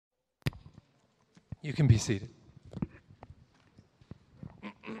You can be seated.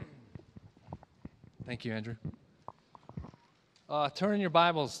 Thank you, Andrew. Turn in your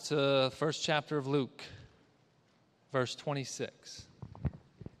Bibles to the first chapter of Luke, verse 26.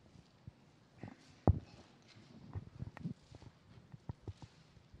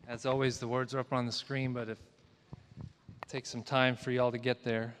 As always, the words are up on the screen, but it takes some time for y'all to get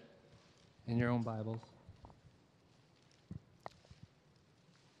there in your own Bibles.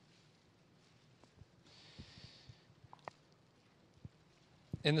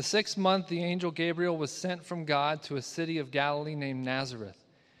 In the 6th month, the angel Gabriel was sent from God to a city of Galilee named Nazareth,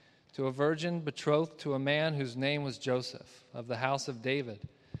 to a virgin betrothed to a man whose name was Joseph, of the house of David.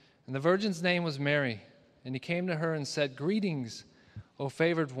 And the virgin's name was Mary. And he came to her and said, "Greetings, O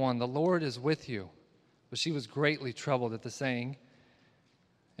favored one, the Lord is with you." But she was greatly troubled at the saying,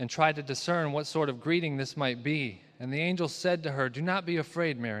 and tried to discern what sort of greeting this might be. And the angel said to her, "Do not be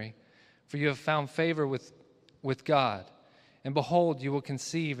afraid, Mary, for you have found favor with God. And behold, you will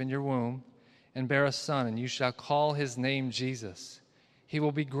conceive in your womb and bear a son, and you shall call his name Jesus. He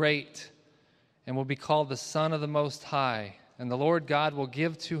will be great and will be called the Son of the Most High. And the Lord God will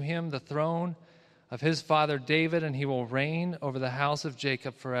give to him the throne of his father David, and he will reign over the house of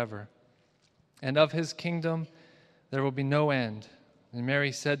Jacob forever. And of his kingdom there will be no end." And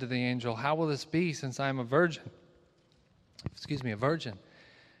Mary said to the angel, "How will this be, since I am a virgin?" A virgin.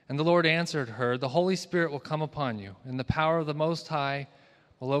 And the Lord answered her, "The Holy Spirit will come upon you, and the power of the Most High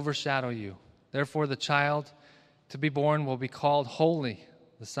will overshadow you. Therefore the child to be born will be called Holy,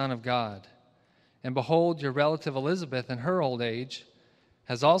 the Son of God. And behold, your relative Elizabeth in her old age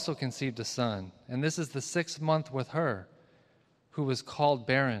has also conceived a son, and this is the 6th month with her, who was called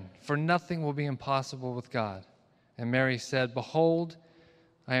barren, for nothing will be impossible with God." And Mary said, "Behold,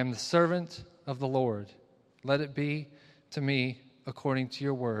 I am the servant of the Lord. Let it be to me according to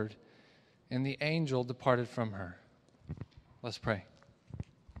your word." And the angel departed from her. Let's pray.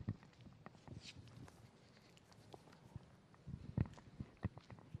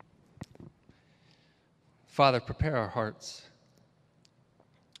 Father, prepare our hearts.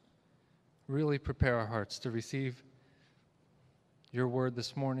 Really prepare our hearts to receive your word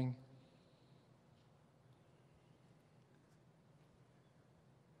this morning.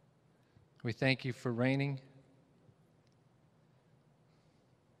 We thank you for reigning.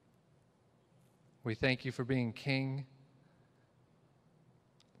 We thank you for being king.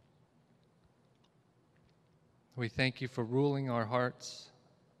 We thank you for ruling our hearts.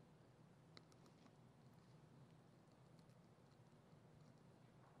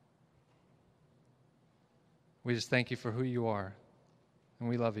 We just thank you for who you are, and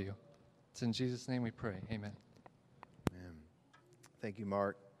we love you. It's in Jesus' name we pray. Amen. Amen. Thank you,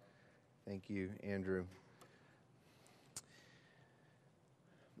 Mark. Thank you, Andrew.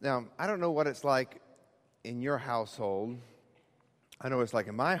 Now, I don't know what it's like in your household. I know it's like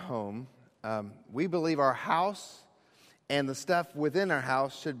in my home. We believe our house and the stuff within our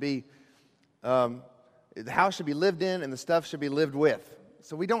house should be, the house should be lived in and the stuff should be lived with.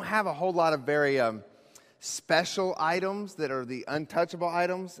 So we don't have a whole lot of very special items that are the untouchable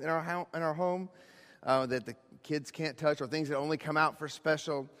items in our home that the kids can't touch, or things that only come out for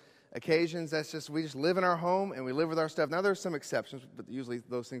special occasions. We just live in our home and we live with our stuff. Now, there's some exceptions, but usually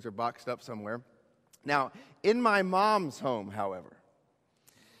those things are boxed up somewhere. Now, in my mom's home, however,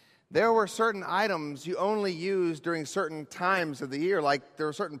 there were certain items you only used during certain times of the year. Like there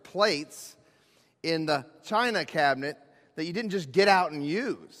were certain plates in the china cabinet that you didn't just get out and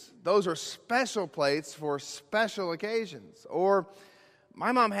use. Those are special plates for special occasions. Or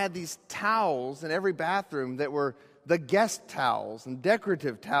my mom had these towels in every bathroom that were the guest towels and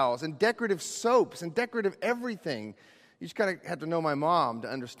decorative soaps and decorative everything. You just kind of have to know my mom to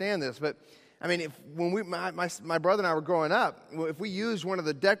understand this. But I mean, when my brother and I were growing up, if we used one of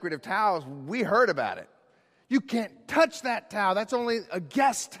the decorative towels, we heard about it. You can't touch that towel. That's only a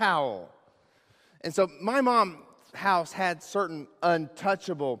guest towel. And so my mom's house had certain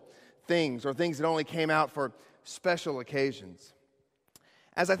untouchable things, or things that only came out for special occasions.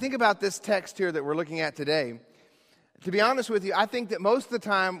 As I think about this text here that we're looking at today, to be honest with you, I think that most of the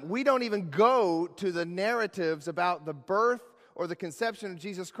time we don't even go to the narratives about the birth or the conception of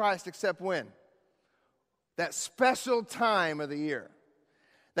Jesus Christ except when? That special time of the year.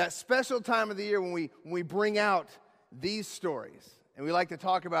 That special time of the year when we bring out these stories. And we like to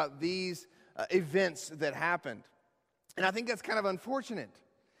talk about these events that happened. And I think that's kind of unfortunate.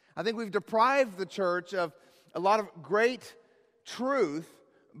 I think we've deprived the church of a lot of great truth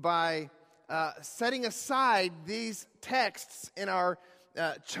by setting aside these texts in our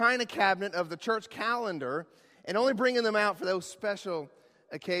china cabinet of the church calendar and only bringing them out for those special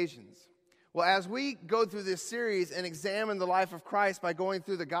occasions. Well, as we go through this series and examine the life of Christ by going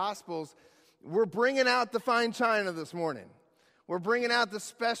through the Gospels, we're bringing out the fine china this morning. We're bringing out the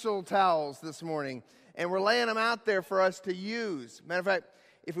special towels this morning, and we're laying them out there for us to use. Matter of fact,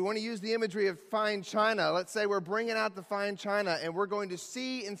 if we want to use the imagery of fine china, let's say we're bringing out the fine china, and we're going to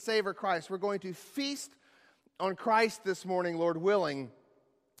see and savor Christ. We're going to feast on Christ this morning, Lord willing,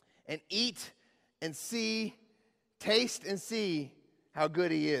 and eat and see, taste and see how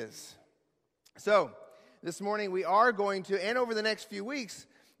good He is. So, this morning we are going to, and over the next few weeks,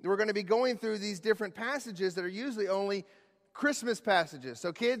 we're going to be going through these different passages that are usually only Christmas passages.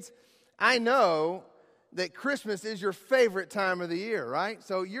 So kids, I know that Christmas is your favorite time of the year, right?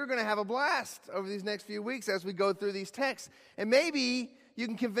 So you're going to have a blast over these next few weeks as we go through these texts. And maybe you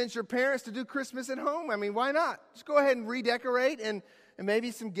can convince your parents to do Christmas at home. I mean, why not? Just go ahead and redecorate and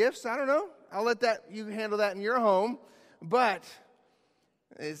maybe some gifts. I don't know. I'll let you handle that in your home. But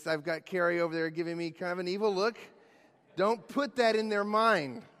I've got Carrie over there giving me kind of an evil look. Don't put that in their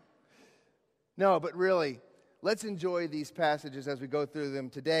mind. No, but really, let's enjoy these passages as we go through them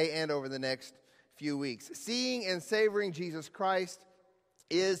today and over the next few weeks. Seeing and Savoring Jesus Christ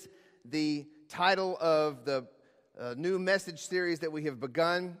is the title of the new message series that we have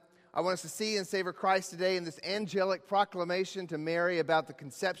begun. I want us to see and savor Christ today in this angelic proclamation to Mary about the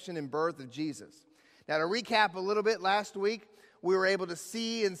conception and birth of Jesus. Now, to recap a little bit, last week we were able to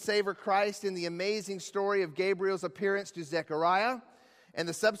see and savor Christ in the amazing story of Gabriel's appearance to Zechariah and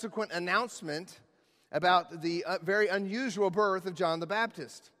the subsequent announcement about the very unusual birth of John the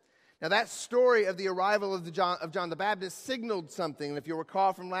Baptist. Now, that story of the arrival of John the Baptist signaled something. And if you'll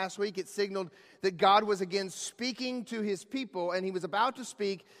recall from last week, it signaled that God was again speaking to His people, and He was about to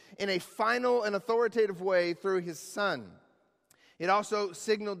speak in a final and authoritative way through His Son. It also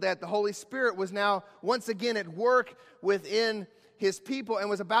signaled that the Holy Spirit was now once again at work within His people and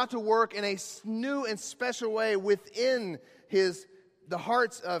was about to work in a new and special way within the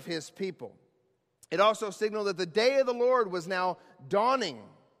hearts of His people. It also signaled that the day of the Lord was now dawning.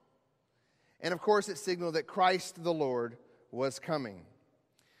 And of course, it signaled that Christ the Lord was coming.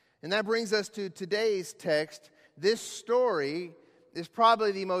 And that brings us to today's text. This story is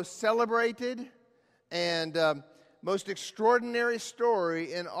probably the most celebrated and most extraordinary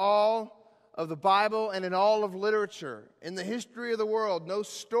story in all of the Bible and in all of literature. In the history of the world, no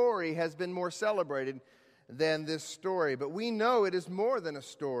story has been more celebrated than this story. But we know it is more than a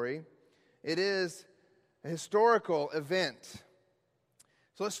story. It is a historical event.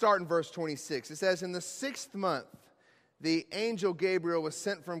 So let's start in verse 26. It says, "In the 6th month, the angel Gabriel was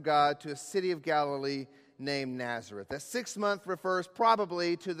sent from God to a city of Galilee named Nazareth." That 6th month refers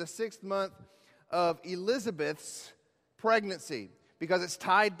probably to the 6th month of Elizabeth's pregnancy, because it's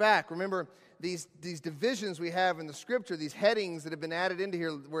tied back. Remember, these divisions we have in the Scripture, these headings that have been added into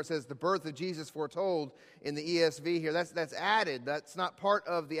here, where it says the birth of Jesus foretold in the ESV here, that's added. That's not part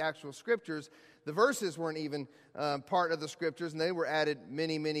of the actual Scriptures. The verses weren't even part of the Scriptures, and they were added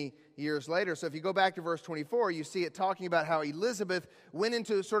many, many years later. So if you go back to verse 24, you see it talking about how Elizabeth went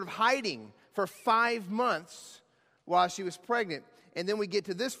into sort of hiding for 5 months while she was pregnant. And then we get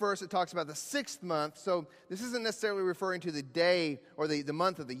to this verse, it talks about the 6th month. So this isn't necessarily referring to the day or the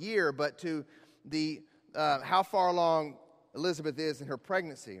month of the year, but to the how far along Elizabeth is in her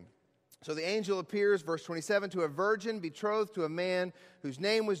pregnancy. So the angel appears, verse 27, to a virgin betrothed to a man whose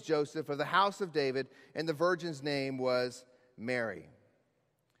name was Joseph of the house of David, and the virgin's name was Mary.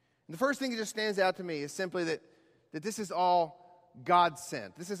 And the first thing that just stands out to me is simply that this is all God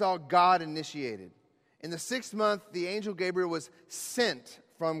sent. This is all God initiated. In the 6th month, the angel Gabriel was sent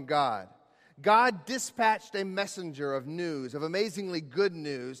from God. God dispatched a messenger of news, of amazingly good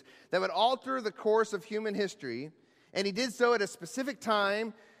news, that would alter the course of human history, and He did so at a specific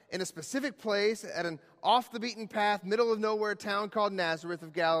time, in a specific place, at an off-the-beaten-path, middle-of-nowhere town called Nazareth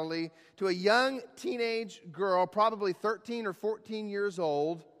of Galilee, to a young teenage girl, probably 13 or 14 years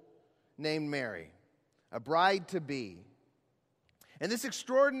old, named Mary, a bride-to-be. And this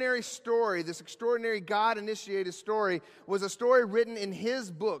extraordinary story, this extraordinary God-initiated story, was a story written in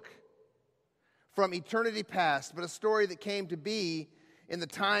His book from eternity past, but a story that came to be in the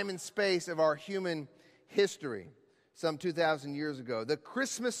time and space of our human history some 2,000 years ago. The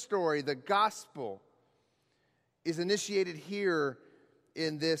Christmas story, the gospel, is initiated here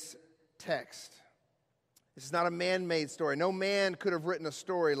in this text. This is not a man-made story. No man could have written a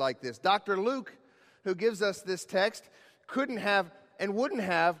story like this. Dr. Luke, who gives us this text, couldn't have and wouldn't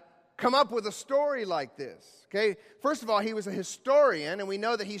have come up with a story like this. Okay? First of all, he was a historian, and we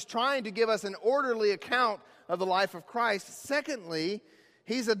know that he's trying to give us an orderly account of the life of Christ. Secondly,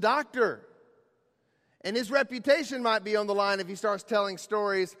 he's a doctor. And his reputation might be on the line if he starts telling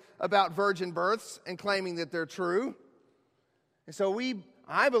stories about virgin births and claiming that they're true. And so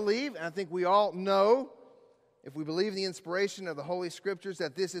I believe, and I think we all know, if we believe the inspiration of the Holy Scriptures,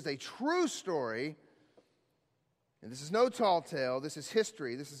 that this is a true story. And this is no tall tale. This is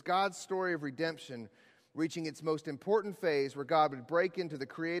history. This is God's story of redemption reaching its most important phase, where God would break into the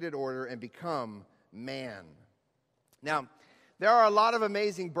created order and become man. Now, there are a lot of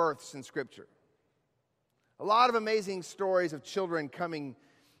amazing births in Scripture. A lot of amazing stories of children coming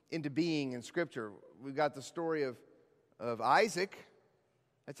into being in Scripture. We've got the story of Isaac.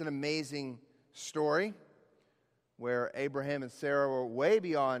 That's an amazing story where Abraham and Sarah were way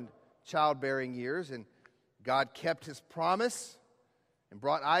beyond childbearing years, and God kept his promise and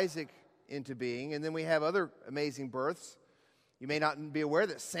brought Isaac into being. And then we have other amazing births. You may not be aware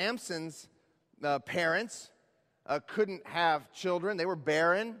that Samson's parents couldn't have children. They were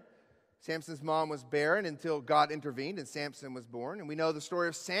barren. Samson's mom was barren until God intervened and Samson was born. And we know the story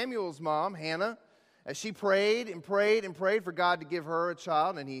of Samuel's mom, Hannah, as she prayed and prayed and prayed for God to give her a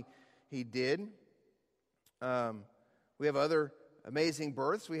child, and he did. We have other amazing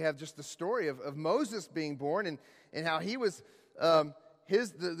births. We have just the story of Moses being born and how he was,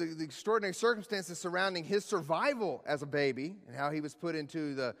 the extraordinary circumstances surrounding his survival as a baby, and how he was put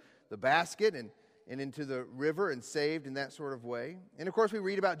into the basket and into the river and saved in that sort of way. And of course we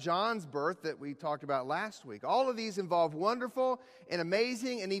read about John's birth that we talked about last week. All of these involve wonderful and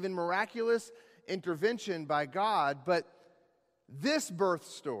amazing and even miraculous intervention by God, but this birth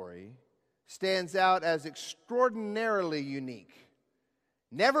story stands out as extraordinarily unique.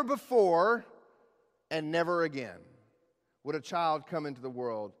 Never before and never again would a child come into the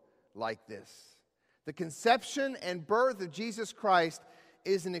world like this. The conception and birth of Jesus Christ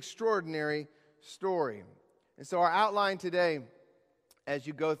is an extraordinary story. And so our outline today, as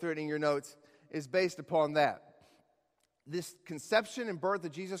you go through it in your notes, is based upon that. This conception and birth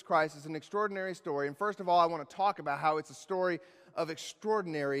of Jesus Christ is an extraordinary story. And first of all, I want to talk about how it's a story of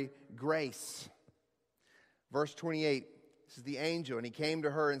extraordinary grace. Verse 28, this is the angel, and he came to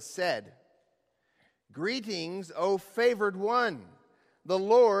her and said, "Greetings, O favored one, the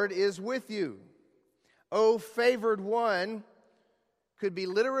Lord is with you." O favored one could be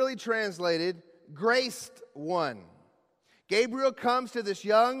literally translated, graced one. Gabriel comes to this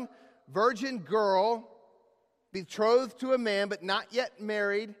young virgin girl, betrothed to a man but not yet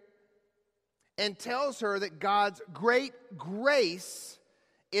married, and tells her that God's great grace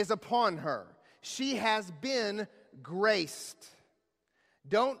is upon her. She has been graced.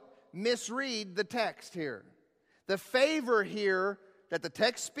 Don't misread the text here. The favor here that the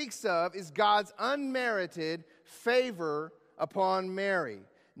text speaks of is God's unmerited favor upon Mary.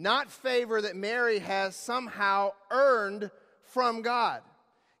 Not favor that Mary has somehow earned from God.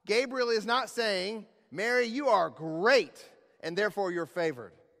 Gabriel is not saying, "Mary, you are great, and therefore you're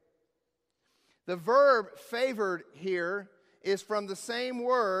favored." The verb favored here is from the same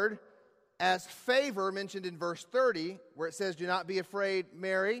word as favor mentioned in verse 30, where it says, "Do not be afraid,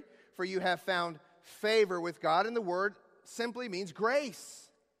 Mary, for you have found favor with God." And the word simply means grace.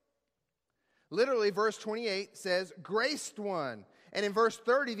 Literally, verse 28 says, "graced one." And in verse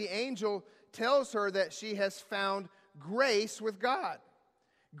 30, the angel tells her that she has found grace with God.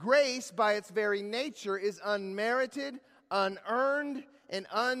 Grace, by its very nature, is unmerited, unearned, and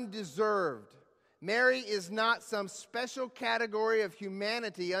undeserved. Mary is not some special category of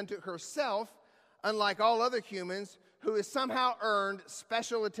humanity unto herself, unlike all other humans, who has somehow earned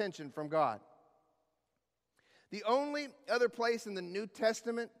special attention from God. The only other place in the New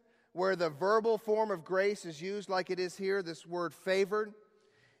Testament where the verbal form of grace is used like it is here, this word favored,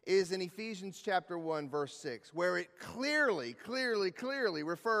 is in Ephesians chapter 1, verse 6, where it clearly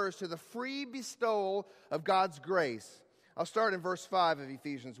refers to the free bestowal of God's grace. I'll start in verse 5 of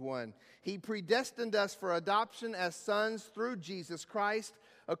Ephesians 1. "He predestined us for adoption as sons through Jesus Christ,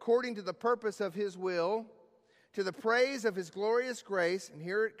 according to the purpose of his will, to the praise of his glorious grace," and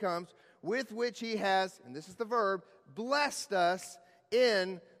here it comes, "with which he has," and this is the verb, "blessed us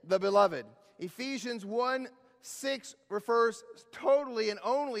in the beloved." Ephesians 1:6 refers totally and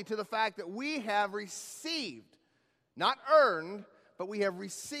only to the fact that we have received, not earned, but we have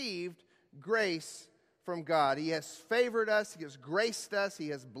received grace from God. He has favored us, he has graced us, he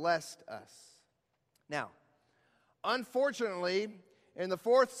has blessed us. Now, unfortunately, in the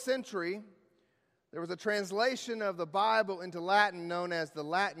 4th century, there was a translation of the Bible into Latin known as the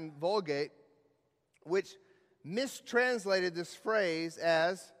Latin Vulgate, which mistranslated this phrase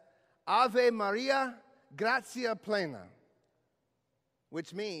as Ave Maria, gratia plena,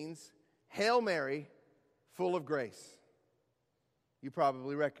 which means Hail Mary, full of grace. You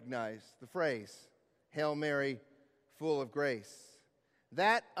probably recognize the phrase. Hail Mary, full of grace.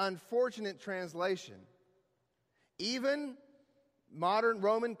 That unfortunate translation, even modern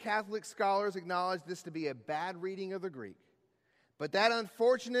Roman Catholic scholars acknowledge this to be a bad reading of the Greek. But that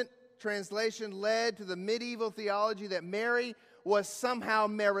unfortunate translation led to the medieval theology that Mary was somehow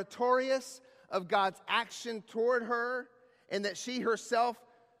meritorious of God's action toward her, and that she herself,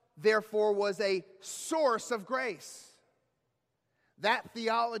 therefore, was a source of grace. That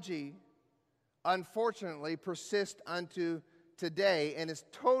theology, unfortunately, persists unto today and is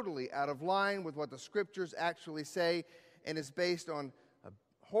totally out of line with what the Scriptures actually say, and is based on a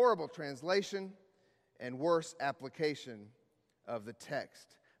horrible translation and worse application of the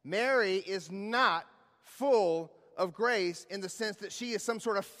text. Mary is not full of grace in the sense that she is some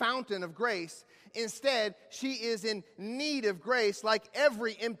sort of fountain of grace. Instead, she is in need of grace. Like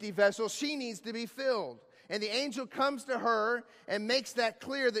every empty vessel, she needs to be filled. And the angel comes to her and makes that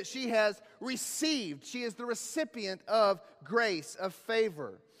clear that she has received. She is the recipient of grace, of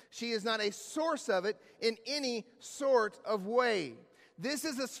favor. She is not a source of it in any sort of way. This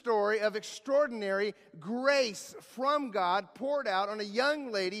is a story of extraordinary grace from God poured out on a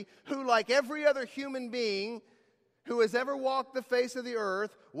young lady who, like every other human being who has ever walked the face of the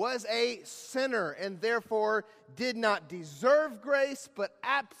earth, was a sinner and therefore did not deserve grace, but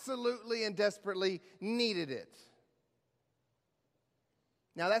absolutely and desperately needed it.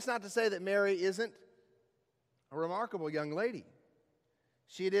 Now, that's not to say that Mary isn't a remarkable young lady.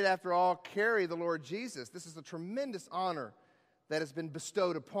 She did, after all, carry the Lord Jesus. This is a tremendous honor that has been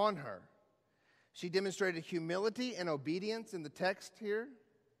bestowed upon her. She demonstrated humility and obedience in the text here.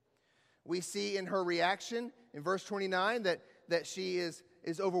 We see in her reaction in verse 29 that she is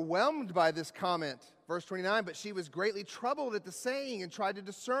overwhelmed by this comment. Verse 29, but she was greatly troubled at the saying and tried to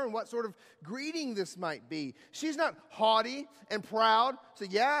discern what sort of greeting this might be. She's not haughty and proud. So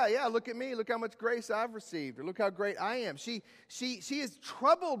yeah, look at me. Look how much grace I've received. Or look how great I am. She is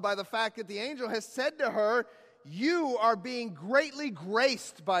troubled by the fact that the angel has said to her, you are being greatly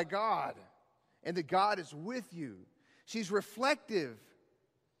graced by God, and that God is with you. She's reflective.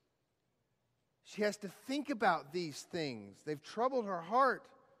 She has to think about these things. They've troubled her heart.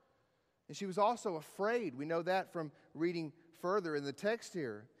 And she was also afraid. We know that from reading further in the text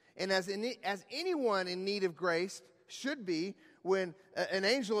here. And as anyone in need of grace should be, when an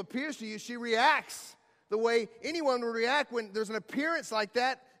angel appears to you, she reacts the way anyone would react when there's an appearance like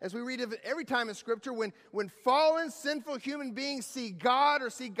that, as we read of it every time in Scripture. When fallen, sinful human beings see God or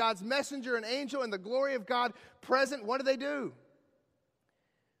see God's messenger, an angel, and the glory of God present, what do?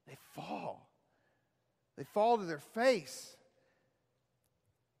 They fall. They fall to their face.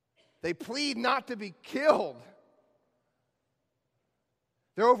 They plead not to be killed.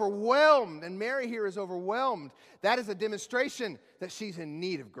 They're overwhelmed, and Mary here is overwhelmed. That is a demonstration that she's in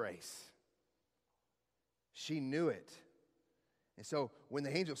need of grace. She knew it. And so when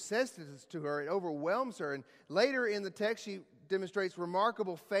the angel says this to her, it overwhelms her. And later in the text, she demonstrates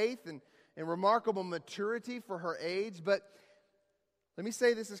remarkable faith and remarkable maturity for her age. But let me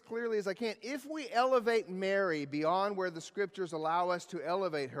say this as clearly as I can. If we elevate Mary beyond where the Scriptures allow us to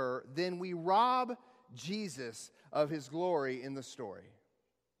elevate her, then we rob Jesus of his glory in the story.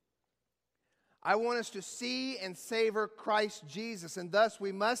 I want us to see and savor Christ Jesus, and thus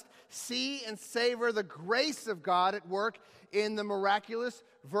we must see and savor the grace of God at work in the miraculous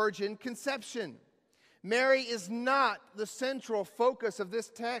virgin conception. Mary is not the central focus of this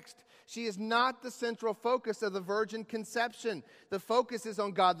text. She is not the central focus of the virgin conception. The focus is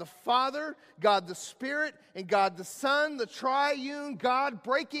on God the Father, God the Spirit, and God the Son, the triune God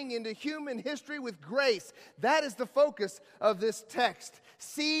breaking into human history with grace. That is the focus of this text.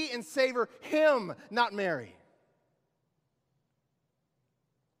 See and savor Him, not Mary.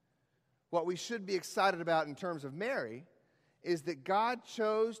 What we should be excited about in terms of Mary is that God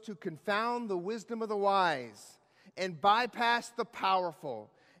chose to confound the wisdom of the wise and bypass the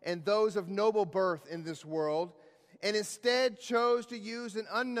powerful and those of noble birth in this world, and instead chose to use an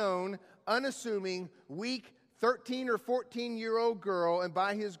unknown, unassuming, weak 13 or 14-year-old girl, and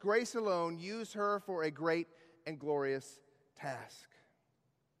by His grace alone use her for a great and glorious task.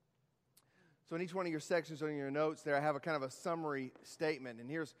 So in each one of your sections on your notes there, I have a kind of a summary statement, and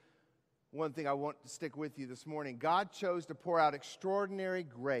here's one thing I want to stick with you this morning. God chose to pour out extraordinary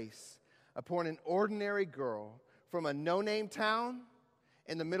grace upon an ordinary girl from a no-name town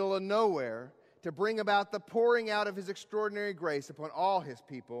in the middle of nowhere to bring about the pouring out of His extraordinary grace upon all His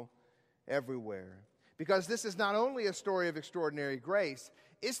people everywhere. Because this is not only a story of extraordinary grace,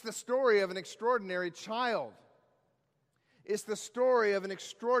 it's the story of an extraordinary child. It's the story of an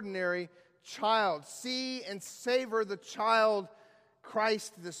extraordinary child. See and savor the child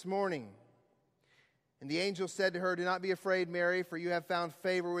Christ this morning. And the angel said to her, "Do not be afraid, Mary, for you have found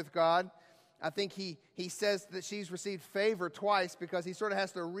favor with God." I think he says that she's received favor twice because he sort of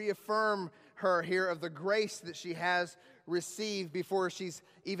has to reaffirm her here of the grace that she has received before she's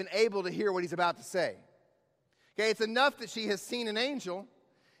even able to hear what he's about to say. Okay, it's enough that she has seen an angel,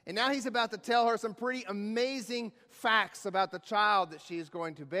 and now he's about to tell her some pretty amazing facts about the child that she is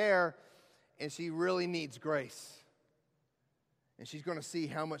going to bear, and she really needs grace. And she's going to see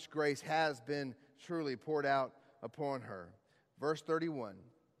how much grace has been truly poured out upon her. Verse 31,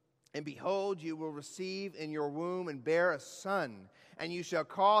 "And behold, you will receive in your womb and bear a son, and you shall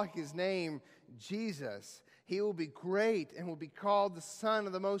call his name Jesus. He will be great and will be called the Son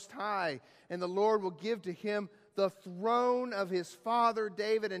of the Most High, and the Lord will give to him the throne of his father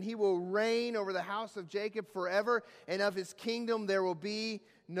David, and he will reign over the house of Jacob forever, and of his kingdom there will be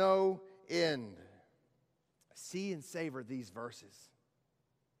no end." See and savor these verses.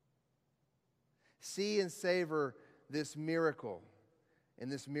 See and savor this miracle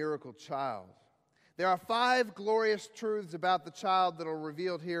and this miracle child. There are 5 glorious truths about the child that are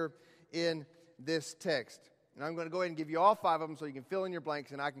revealed here in this text. And I'm going to go ahead and give you all 5 of them so you can fill in your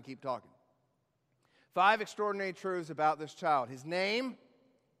blanks and I can keep talking. 5 extraordinary truths about this child. His name,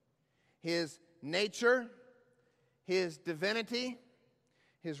 his nature, his divinity,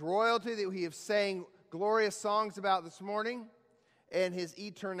 his royalty that we have sang glorious songs about this morning, and his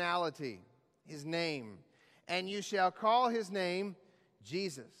eternality, his name. "And you shall call his name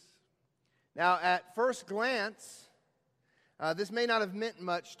Jesus." Now, at first glance, this may not have meant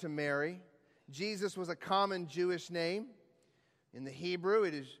much to Mary. Jesus was a common Jewish name. In the Hebrew,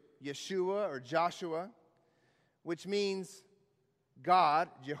 it is Yeshua or Joshua, which means God,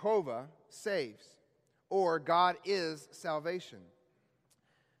 Jehovah, saves, or God is salvation.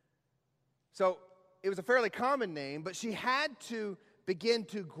 So, it was a fairly common name, but she had to begin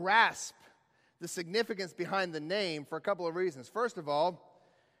to grasp the significance behind the name for a couple of reasons. First of all,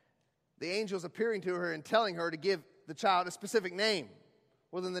 the angel's appearing to her and telling her to give the child a specific name.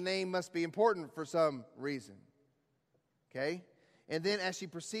 Well, then the name must be important for some reason. Okay? And then as she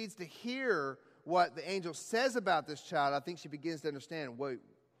proceeds to hear what the angel says about this child, I think she begins to understand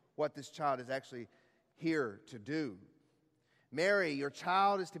what this child is actually here to do. "Mary, your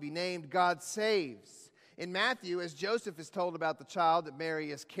child is to be named God Saves." In Matthew, as Joseph is told about the child that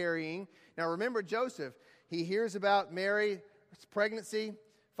Mary is carrying. Now remember Joseph, he hears about Mary's pregnancy,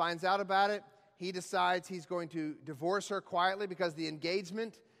 finds out about it. He decides he's going to divorce her quietly because the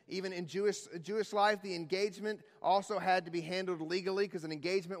engagement, even in Jewish life, the engagement also had to be handled legally because an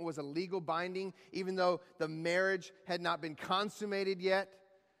engagement was a legal binding, even though the marriage had not been consummated yet.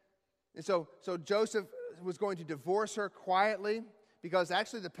 And so Joseph was going to divorce her quietly because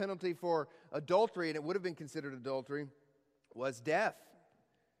actually the penalty for adultery, and it would have been considered adultery, was death.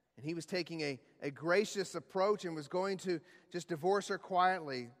 And he was taking a gracious approach and was going to just divorce her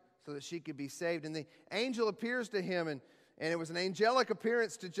quietly so that she could be saved. And the angel appears to him, and it was an angelic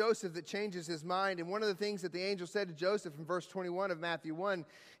appearance to Joseph that changes his mind. And one of the things that the angel said to Joseph in verse 21 of Matthew 1,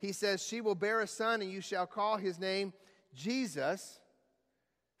 he says, "She will bear a son, and you shall call his name Jesus,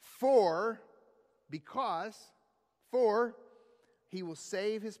 because he will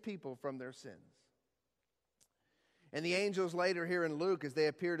save his people from their sins." And the angels later here in Luke, as they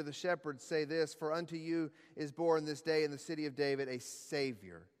appear to the shepherds, say this, "For unto you is born this day in the city of David a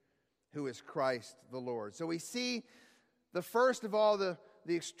Savior, who is Christ the Lord." So we see the first of all, the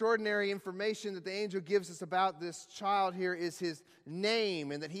extraordinary information that the angel gives us about this child here is his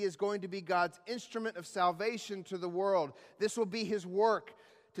name, and that he is going to be God's instrument of salvation to the world. This will be his work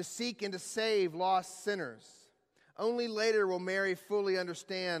to seek and to save lost sinners. Only later will Mary fully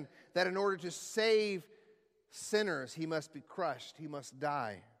understand that in order to save sinners, he must be crushed, he must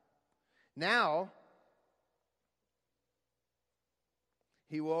die. Now,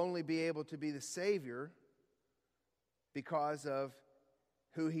 he will only be able to be the Savior because of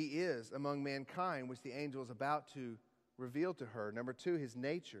who he is among mankind, which the angel is about to reveal to her. Number 2, his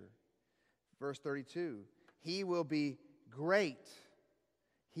nature. Verse 32, he will be great.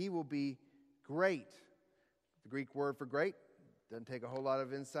 He will be great. The Greek word for great doesn't take a whole lot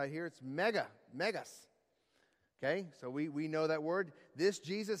of insight here. It's megas. Okay, so we know that word. This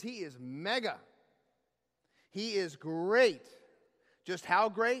Jesus, he is mega. He is great. Just how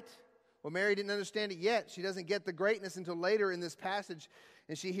great? Well, Mary didn't understand it yet. She doesn't get the greatness until later in this passage,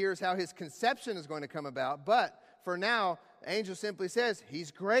 and she hears how his conception is going to come about. But for now, the angel simply says,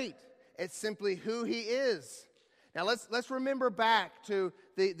 he's great. It's simply who he is. Now let's remember back to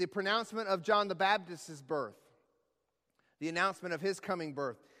the pronouncement of John the Baptist's birth, the announcement of his coming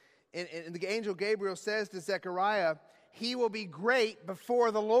birth. And the angel Gabriel says to Zechariah, he will be great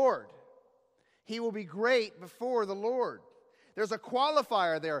before the Lord. he will be great before the Lord. There's a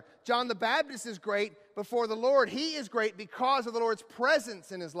qualifier there. John the Baptist is great before the Lord. He is great because of the Lord's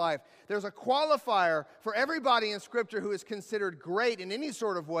presence in his life. There's a qualifier for everybody in Scripture who is considered great in any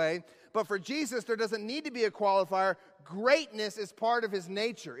sort of way. But for Jesus, there doesn't need to be a qualifier. Greatness is part of his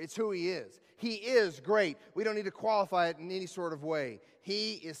nature. It's who he is. He is great. We don't need to qualify it in any sort of way.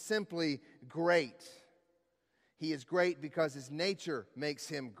 He is simply great. He is great because his nature makes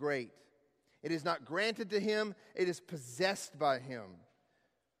him great. It is not granted to him, it is possessed by him.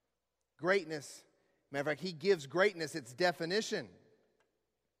 Greatness, matter of fact, he gives greatness its definition.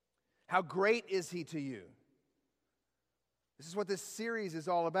 How great is he to you? This is what this series is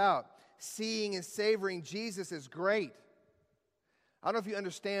all about. Seeing and savoring Jesus is great. I don't know if you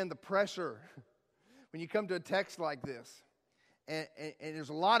understand the pressure when you come to a text like this. And there's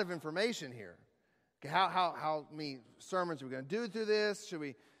a lot of information here. How many sermons are we going to do through this? Should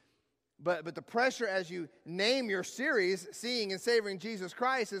we... But the pressure as you name your series, Seeing and Savoring Jesus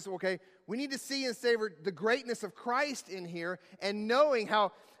Christ, is, okay, we need to see and savor the greatness of Christ in here and knowing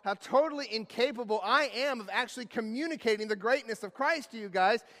how totally incapable I am of actually communicating the greatness of Christ to you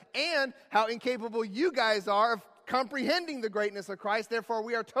guys, and how incapable you guys are of comprehending the greatness of Christ. Therefore,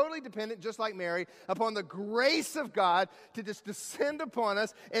 we are totally dependent, just like Mary, upon the grace of God to just descend upon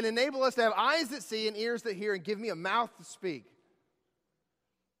us and enable us to have eyes that see and ears that hear and give me a mouth to speak.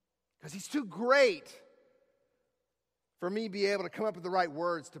 Because he's too great for me to be able to come up with the right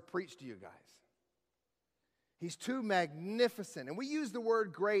words to preach to you guys. He's too magnificent. And we use the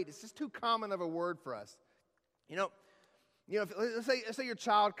word great. It's just too common of a word for us. Let's say your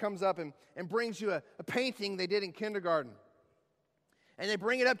child comes up and brings you a painting they did in kindergarten. And they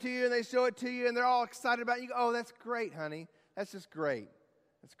bring it up to you and they show it to you and they're all excited about it. You go, oh, that's great, honey. That's just great.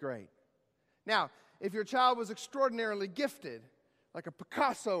 That's great. Now, if your child was extraordinarily gifted, like a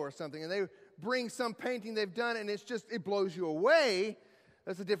Picasso or something, and they bring some painting they've done and it blows you away,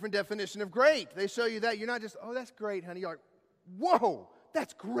 that's a different definition of great. They show you that. You're not just, oh, that's great, honey. You're like, whoa,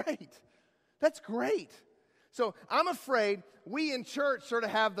 that's great. That's great. So I'm afraid we in church sort of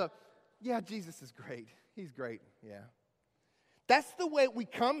have yeah, Jesus is great. He's great, yeah. That's the way we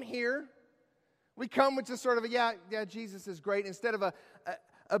come here. We come with just sort of yeah, Jesus is great, instead of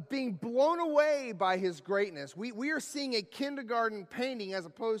being blown away by his greatness. We are seeing a kindergarten painting as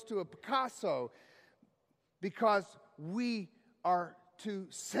opposed to a Picasso because we are too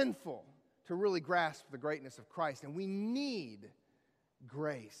sinful to really grasp the greatness of Christ. And we need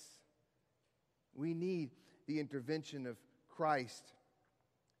grace. We need the intervention of Christ,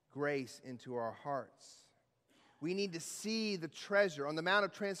 grace into our hearts. We need to see the treasure. On the Mount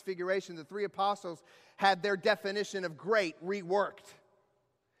of Transfiguration, the three apostles had their definition of great reworked.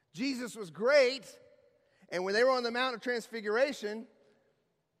 Jesus was great, and when they were on the Mount of Transfiguration,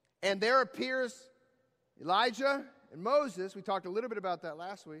 and there appears Elijah and Moses. We talked a little bit about that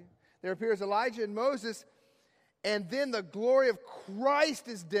last week. There appears Elijah and Moses, and then the glory of Christ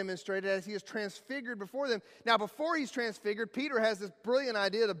is demonstrated as he is transfigured before them. Now, before he's transfigured, Peter has this brilliant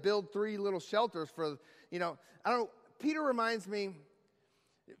idea to build 3 little shelters for, Peter reminds me,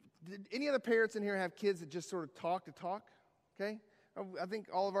 did any other parents in here have kids that just sort of talk to talk? Okay? I think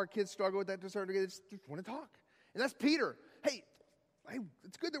all of our kids struggle with that to a certain degree. They just want to talk. And that's Peter. Hey,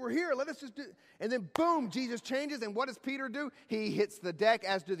 it's good that we're here. Let us just do. And then, boom, Jesus changes. And what does Peter do? He hits the deck,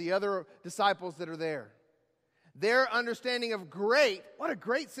 as do the other disciples that are there. Their understanding of great, what a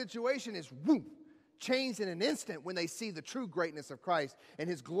great situation is, whoom, changed in an instant when they see the true greatness of Christ and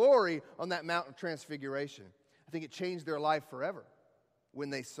his glory on that Mount of Transfiguration. I think it changed their life forever when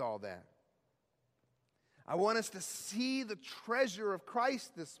they saw that. I want us to see the treasure of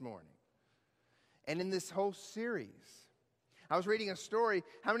Christ this morning and in this whole series. I was reading a story.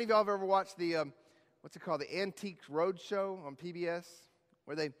 How many of y'all have ever watched the, the Antiques Roadshow on PBS?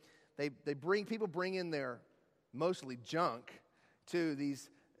 Where people bring in their mostly junk to these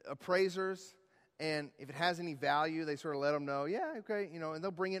appraisers, and if it has any value, they sort of let them know, yeah, okay, and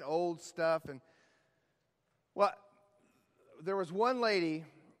they'll bring in old stuff. And there was one lady,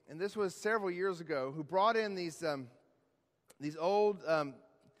 and this was several years ago, who brought in these old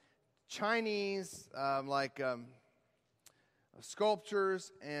Chinese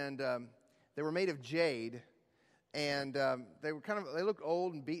sculptures, and they were made of jade, and they looked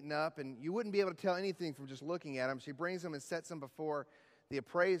old and beaten up, and you wouldn't be able to tell anything from just looking at them. She brings them and sets them before the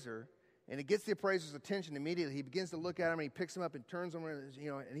appraiser, and it gets the appraiser's attention immediately. He begins to look at them, and he picks them up and turns them around,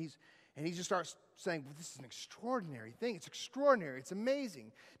 and he just starts saying, well, this is an extraordinary thing. It's extraordinary. It's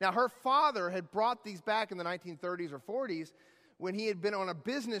amazing. Now, her father had brought these back in the 1930s or 40s when he had been on a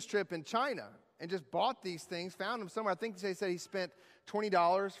business trip in China. and just bought these things, found them somewhere. I think they said he spent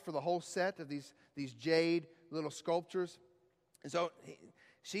 $20 for the whole set of these jade little sculptures. And so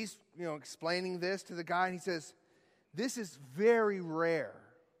she's, explaining this to the guy, and he says, this is very rare.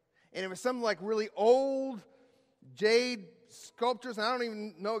 And it was some like really old jade sculptures, and I don't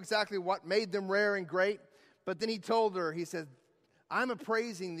even know exactly what made them rare and great. But then he told her, he said, I'm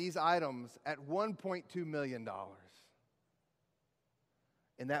appraising these items at $1.2 million.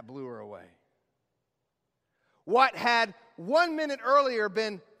 And that blew her away. What had 1 minute earlier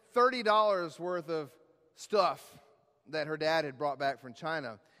been $30 worth of stuff that her dad had brought back from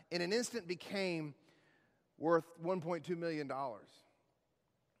China, in an instant became worth $1.2 million.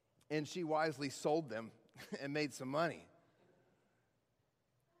 And she wisely sold them and made some money.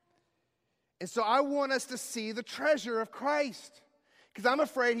 And so I want us to see the treasure of Christ, because I'm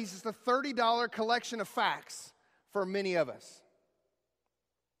afraid he's just a $30 collection of facts for many of us,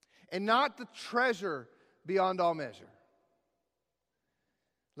 and not the treasure beyond all measure.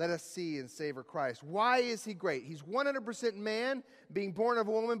 Let us see and savor Christ. Why is he great? He's 100% man, being born of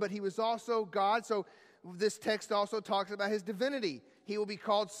a woman, but he was also God. So this text also talks about his divinity. He will be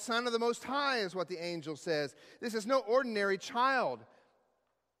called Son of the Most High, is what the angel says. This is no ordinary child.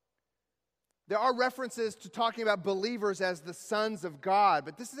 There are references to talking about believers as the sons of God,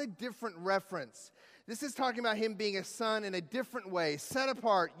 but this is a different reference. This is talking about him being a son in a different way, set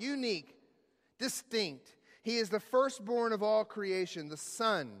apart, unique, distinct. He is the firstborn of all creation, the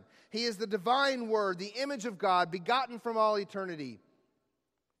Son. He is the divine Word, the image of God, begotten from all eternity.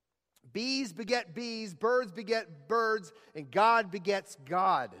 Bees beget bees, birds beget birds, and God begets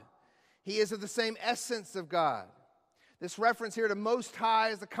God. He is of the same essence of God. This reference here to Most High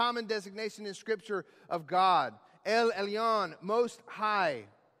is the common designation in Scripture of God. El Elyon, Most High.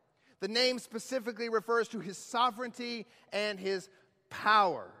 The name specifically refers to his sovereignty and his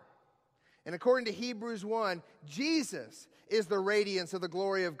power. And according to Hebrews 1, Jesus is the radiance of the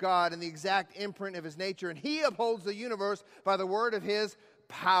glory of God and the exact imprint of his nature, and he upholds the universe by the word of his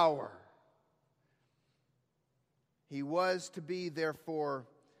power. He was to be, therefore,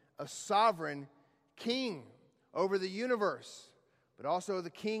 a sovereign king over the universe, but also the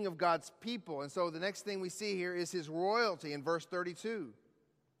king of God's people. And so the next thing we see here is his royalty in verse 32.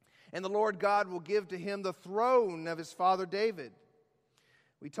 And the Lord God will give to him the throne of his father David.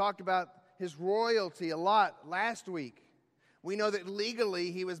 We talked about his royalty a lot last week. We know that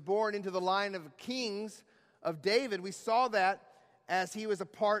legally he was born into the line of kings of David. We saw that as he was a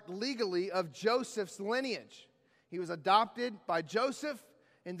part legally of Joseph's lineage. He was adopted by Joseph,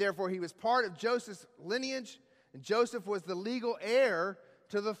 and therefore he was part of Joseph's lineage. And Joseph was the legal heir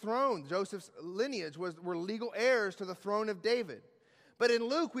to the throne. Joseph's lineage were legal heirs to the throne of David. But in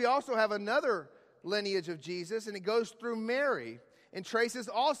Luke, we also have another lineage of Jesus, and it goes through Mary and traces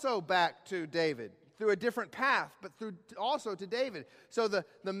also back to David through a different path, but through also to David. So the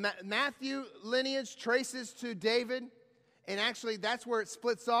Matthew lineage traces to David, and actually that's where it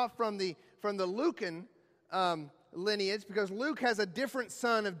splits off from the Lucan lineage, because Luke has a different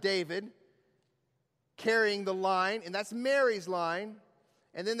son of David carrying the line, and that's Mary's line.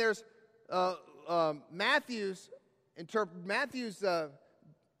 And then there's Matthew's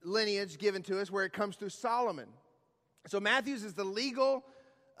lineage given to us, where it comes through Solomon. So Matthew's is the legal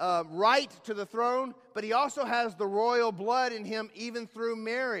right to the throne, but he also has the royal blood in him, even through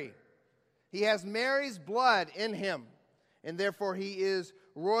Mary. He has Mary's blood in him, and therefore he is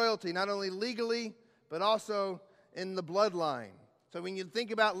royalty, not only legally, but also in the bloodline. So when you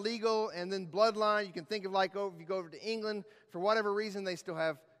think about legal and then bloodline, you can think of if you go over to England, for whatever reason, they still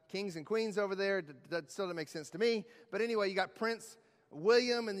have kings and queens over there. That still doesn't make sense to me. But anyway, you got Prince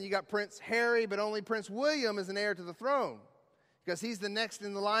William and then you got Prince Harry, but only Prince William is an heir to the throne because he's the next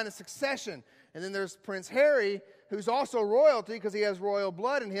in the line of succession. And then there's Prince Harry, who's also royalty because he has royal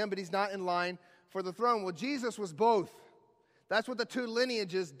blood in him, but he's not in line for the throne. Well, Jesus was both. That's what the two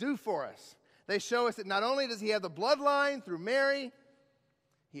lineages do for us. They show us that not only does he have the bloodline through Mary,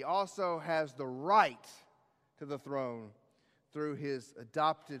 he also has the right to the throne through his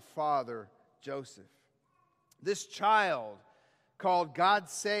adopted father, Joseph. This child, called God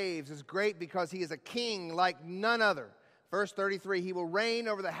Saves, is great because he is a king like none other. Verse 33, he will reign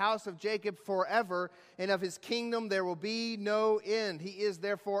over the house of Jacob forever, and of his kingdom there will be no end. He is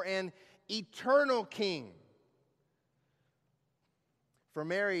therefore an eternal king. For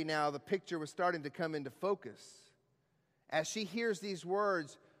Mary now, the picture was starting to come into focus. As she hears these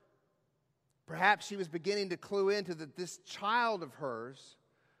words, perhaps she was beginning to clue into that this child of hers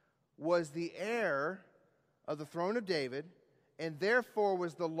was the heir of the throne of David, and therefore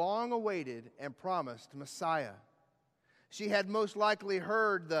was the long-awaited and promised Messiah. She had most likely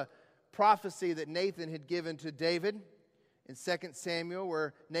heard the prophecy that Nathan had given to David in 2 Samuel,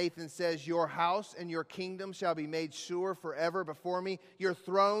 where Nathan says, "Your house and your kingdom shall be made sure forever before me. Your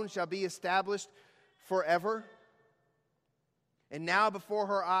throne shall be established forever." And now before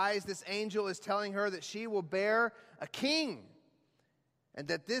her eyes, this angel is telling her that she will bear a king, and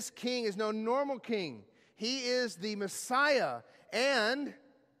that this king is no normal king. He is the Messiah, and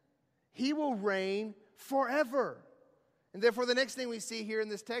he will reign forever. And therefore, the next thing we see here in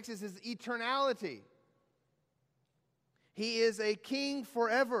this text is his eternality. He is a king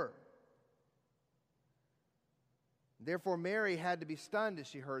forever. Therefore, Mary had to be stunned as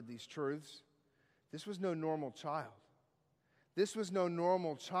she heard these truths. This was no normal child. This was no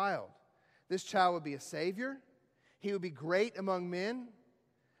normal child. This child would be a Savior. He would be great among men.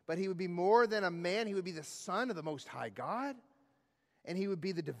 But he would be more than a man. He would be the Son of the Most High God. And he would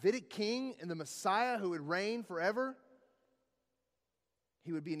be the Davidic king and the Messiah who would reign forever.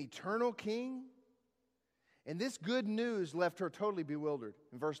 He would be an eternal king. And this good news left her totally bewildered.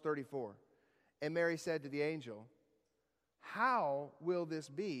 In verse 34, and Mary said to the angel, "How will this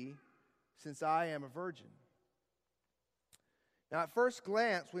be, since I am a virgin?" Now, at first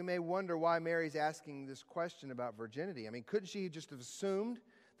glance, we may wonder why Mary's asking this question about virginity. I mean, couldn't she just have assumed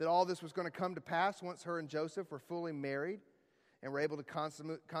that all this was going to come to pass once her and Joseph were fully married and were able to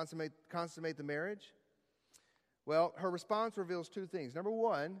consummate the marriage? Well, her response reveals two things. Number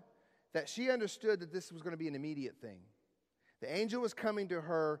one, that she understood that this was going to be an immediate thing. The angel was coming to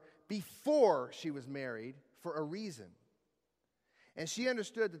her before she was married for a reason. And she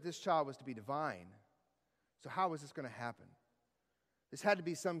understood that this child was to be divine. So how was this going to happen? This had to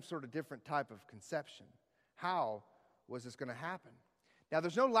be some sort of different type of conception. How was this going to happen? Now,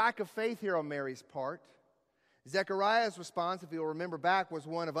 there's no lack of faith here on Mary's part. Zechariah's response, if you'll remember back, was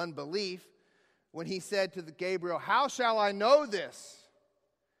one of unbelief when he said to Gabriel, "How shall I know this?"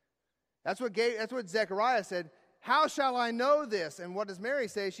 That's what Zechariah said. "How shall I know this?" And what does Mary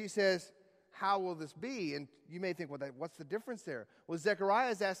say? She says, "How will this be?" And you may think, well, what's the difference there? Well,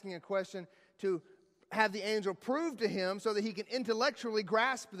 Zechariah is asking a question to have the angel prove to him so that he can intellectually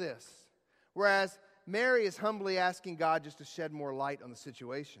grasp this. Whereas Mary is humbly asking God just to shed more light on the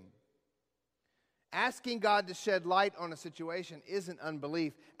situation. Asking God to shed light on a situation isn't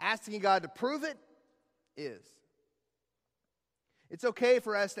unbelief. Asking God to prove it is. It's okay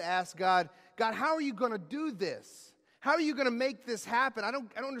for us to ask God, "God, how are you going to do this? How are you going to make this happen? I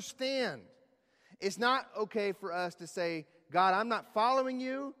don't understand." It's not okay for us to say, "God, I'm not following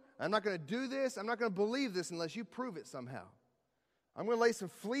you. I'm not going to do this. I'm not going to believe this unless you prove it somehow. I'm going to lay some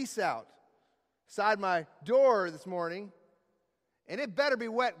fleece outside my door this morning, and it better be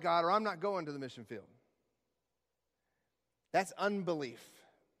wet, God, or I'm not going to the mission field." That's unbelief.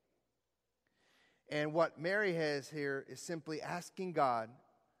 And what Mary has here is simply asking God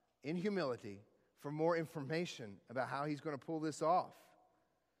in humility for more information about how he's going to pull this off.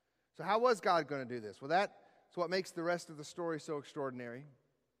 So how was God going to do this? Well, that's what makes the rest of the story so extraordinary.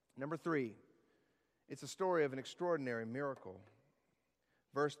 Number 3, it's a story of an extraordinary miracle.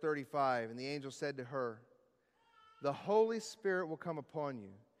 Verse 35, and the angel said to her, "The Holy Spirit will come upon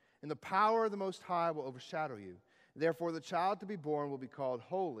you, and the power of the Most High will overshadow you. Therefore, the child to be born will be called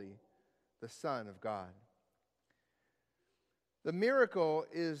Holy, the Son of God." The miracle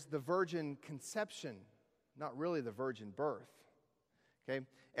is the virgin conception, not really the virgin birth. Okay?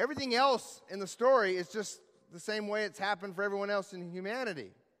 Everything else in the story is just the same way it's happened for everyone else in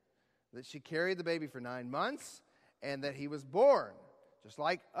humanity. That she carried the baby for 9 months and that he was born, just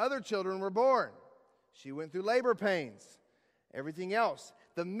like other children were born. She went through labor pains. Everything else.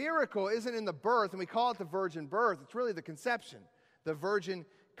 The miracle isn't in the birth, and we call it the virgin birth. It's really the conception, the virgin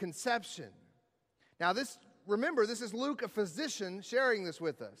conception. Now remember, this is Luke, a physician, sharing this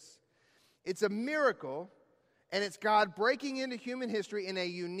with us. It's a miracle, and it's God breaking into human history in a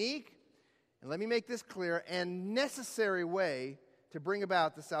unique, and let me make this clear, and necessary way to bring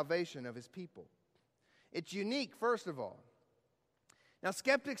about the salvation of his people. It's unique, first of all. Now,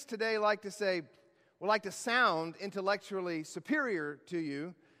 skeptics today like to sound intellectually superior to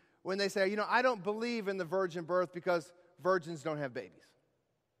you when they say, I don't believe in the virgin birth because virgins don't have babies.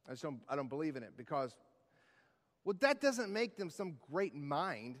 I don't believe in it because, well, that doesn't make them some great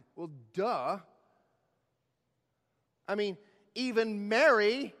mind. Well, duh. I mean, even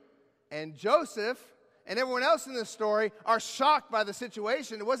Mary and Joseph and everyone else in this story are shocked by the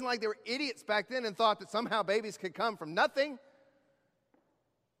situation. It wasn't like they were idiots back then and thought that somehow babies could come from nothing.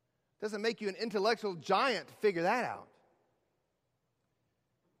 Doesn't make you an intellectual giant to figure that out.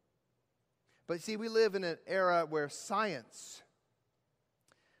 But see, we live in an era where science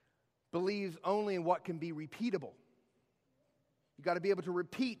believes only in what can be repeatable. You've got to be able to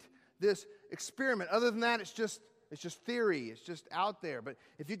repeat this experiment. Other than that, it's just theory. It's just out there. But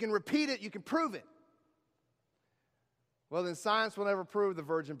if you can repeat it, you can prove it. Well, then science will never prove the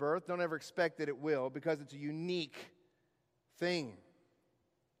virgin birth. Don't ever expect that it will, because it's a unique thing.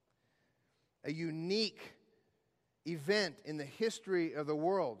 A unique event in the history of the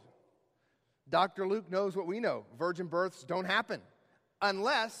world. Dr. Luke knows what we know. Virgin births don't happen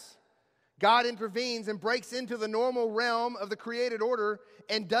unless God intervenes and breaks into the normal realm of the created order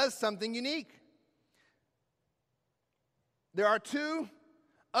and does something unique. There are two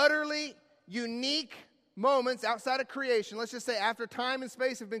utterly unique moments outside of creation. Let's just say after time and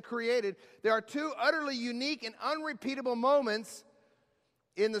space have been created, there are two utterly unique and unrepeatable moments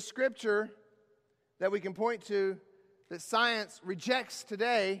in the Scripture that we can point to that science rejects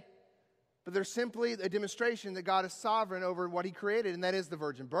today, but they're simply a demonstration that God is sovereign over what He created, and that is the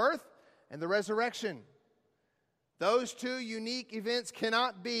virgin birth and the resurrection. Those two unique events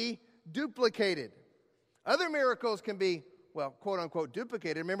cannot be duplicated. Other miracles can be, well, quote-unquote,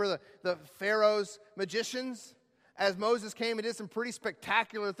 duplicated. Remember the Pharaoh's magicians? As Moses came and did some pretty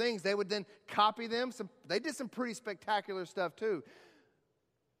spectacular things, they would then copy them. They did some pretty spectacular stuff too.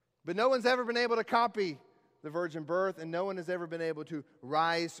 But no one's ever been able to copy the virgin birth, and no one has ever been able to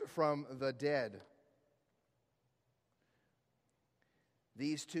rise from the dead.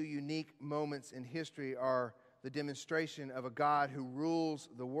 These two unique moments in history are the demonstration of a God who rules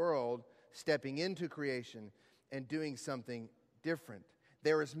the world, stepping into creation and doing something different.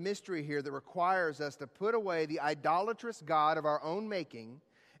 There is mystery here that requires us to put away the idolatrous God of our own making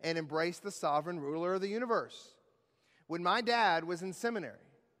and embrace the sovereign ruler of the universe. When my dad was in seminary,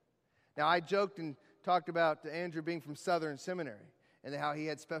 now I joked and talked about Andrew being from Southern Seminary and how he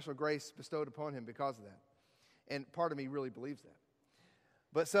had special grace bestowed upon him because of that. And part of me really believes that.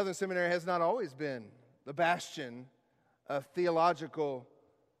 But Southern Seminary has not always been the bastion of theological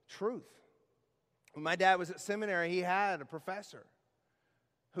truth. When my dad was at seminary, he had a professor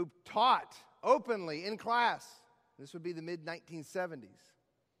who taught openly in class, this would be the mid-1970s,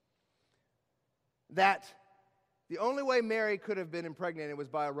 that the only way Mary could have been impregnated was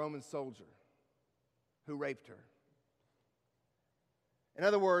by a Roman soldier who raped her. In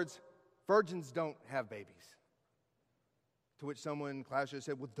other words, virgins don't have babies. To which someone in class should have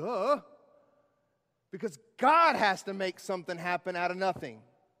said, well, duh, because God has to make something happen out of nothing.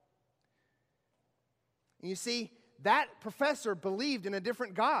 And you see, that professor believed in a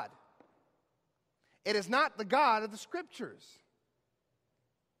different God. It is not the God of the Scriptures.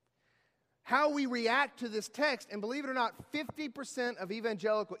 How we react to this text, and believe it or not, 50% of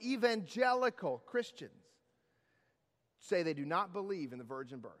evangelical Christians say they do not believe in the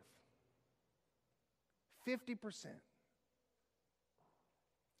virgin birth. 50%.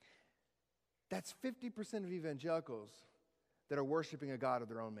 That's 50% of evangelicals that are worshiping a God of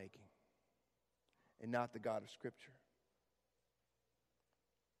their own making and not the God of Scripture.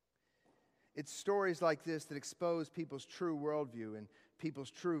 It's stories like this that expose people's true worldview and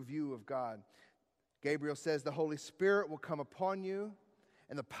people's true view of God. Gabriel says the Holy Spirit will come upon you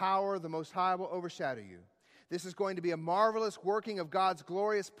and the power of the Most High will overshadow you. This is going to be a marvelous working of God's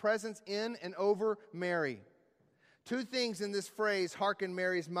glorious presence in and over Mary. Two things in this phrase hearken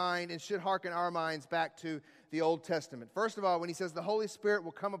Mary's mind and should hearken our minds back to the Old Testament. First of all, when he says the Holy Spirit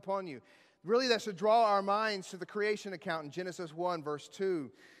will come upon you, really that should draw our minds to the creation account in Genesis 1, verse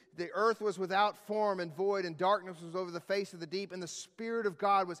 2. The earth was without form and void, and darkness was over the face of the deep, and the Spirit of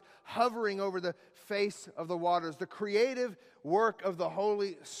God was hovering over the face of the waters. The creative work of the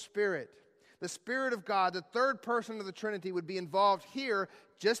Holy Spirit. The Spirit of God, the third person of the Trinity, would be involved here,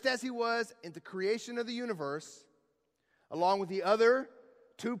 just as he was in the creation of the universe, along with the other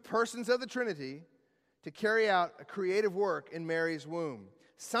two persons of the Trinity, to carry out a creative work in Mary's womb.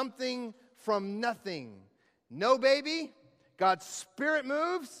 Something from nothing. No baby. God's Spirit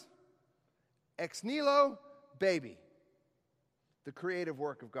moves. Ex nihilo, baby. The creative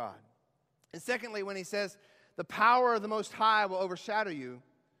work of God. And secondly, when he says, the power of the Most High will overshadow you,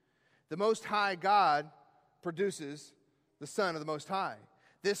 the Most High God produces the Son of the Most High.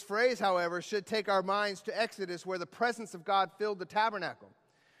 This phrase, however, should take our minds to Exodus, where the presence of God filled the tabernacle.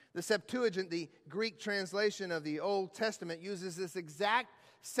 The Septuagint, the Greek translation of the Old Testament, uses this exact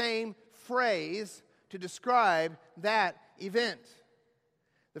same phrase to describe that event.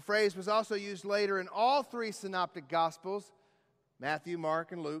 The phrase was also used later in all three synoptic Gospels, Matthew,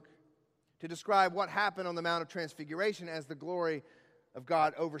 Mark, and Luke, to describe what happened on the Mount of Transfiguration as the glory of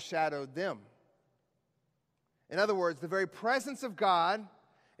God overshadowed them. In other words, the very presence of God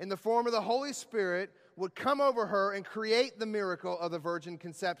in the form of the Holy Spirit would come over her and create the miracle of the virgin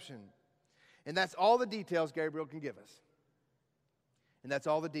conception. And that's all the details Gabriel can give us. And that's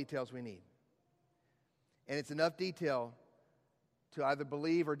all the details we need. And it's enough detail to either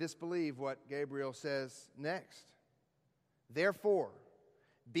believe or disbelieve what Gabriel says next. Therefore,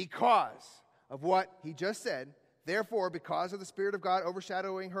 because of what he just said, therefore, because of the Spirit of God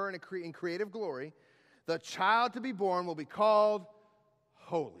overshadowing her in creative glory, the child to be born will be called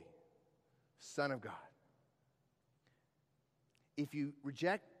Holy, Son of God. If you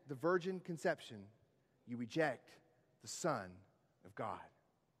reject the virgin conception, you reject the Son of God.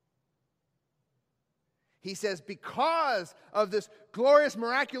 He says, because of this glorious,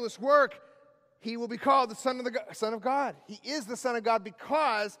 miraculous work, he will be called the Son of God. He is the Son of God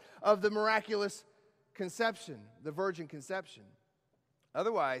because of the miraculous conception, the virgin conception.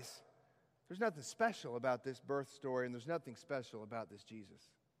 Otherwise, there's nothing special about this birth story, and there's nothing special about this Jesus.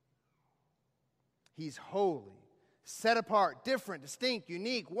 He's holy, set apart, different, distinct,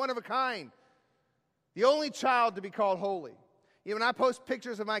 unique, one of a kind. The only child to be called holy. You know, when I post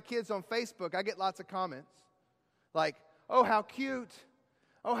pictures of my kids on Facebook, I get lots of comments like, oh, how cute.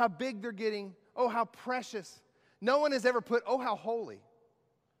 Oh, how big they're getting. Oh, how precious. No one has ever put, oh, how holy.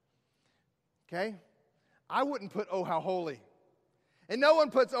 Okay? I wouldn't put, oh, how holy. And no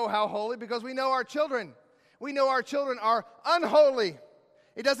one puts, oh, how holy, because we know our children. We know our children are unholy.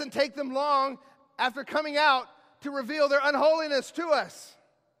 It doesn't take them long after coming out to reveal their unholiness to us.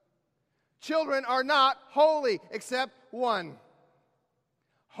 Children are not holy except one.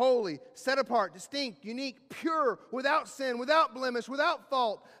 Holy, set apart, distinct, unique, pure, without sin, without blemish, without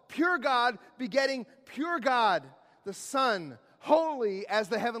fault. Pure God begetting pure God, the Son. Holy as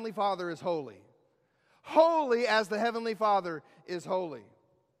the Heavenly Father is holy. Holy as the Heavenly Father is holy.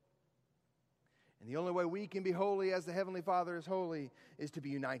 And the only way we can be holy as the Heavenly Father is holy is to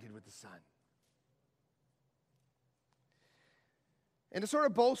be united with the Son. And to sort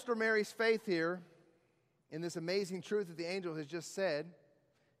of bolster Mary's faith here in this amazing truth that the angel has just said,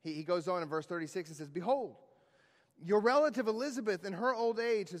 he goes on in verse 36 and says, behold, your relative Elizabeth in her old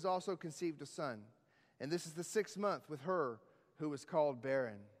age has also conceived a son. And this is the 6th month with her who was called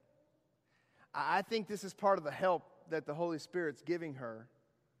barren. I think this is part of the help that the Holy Spirit's giving her,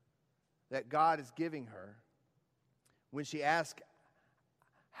 that God is giving her, when she asks,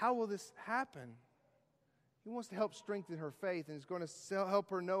 how will this happen? He wants to help strengthen her faith, and he's going to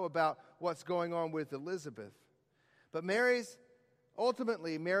help her know about what's going on with Elizabeth. But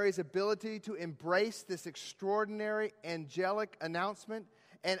ultimately, Mary's ability to embrace this extraordinary angelic announcement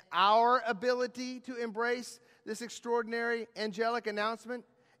and our ability to embrace this extraordinary angelic announcement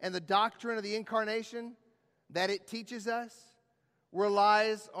and the doctrine of the incarnation that it teaches us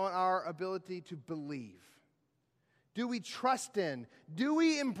relies on our ability to believe. Do we trust in? Do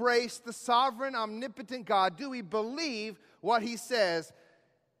we embrace the sovereign, omnipotent God? Do we believe what he says?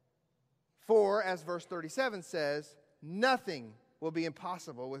 For, as verse 37 says, nothing will be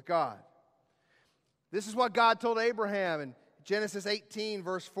impossible with God. This is what God told Abraham in Genesis 18,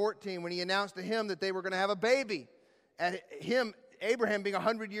 verse 14, when he announced to him that they were going to have a baby. At him, Abraham being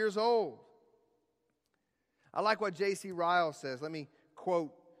 100 years old. I like what J.C. Ryle says. Let me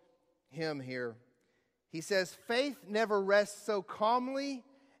quote him here. He says, faith never rests so calmly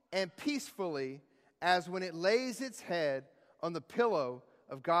and peacefully as when it lays its head on the pillow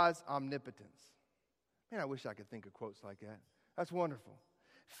of God's omnipotence. Man, I wish I could think of quotes like that. That's wonderful.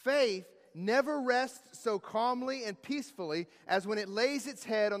 Faith never rests so calmly and peacefully as when it lays its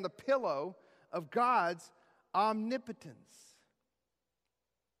head on the pillow of God's omnipotence.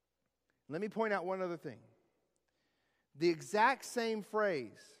 Let me point out one other thing. The exact same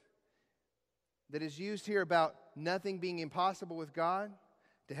phrase that is used here about nothing being impossible with God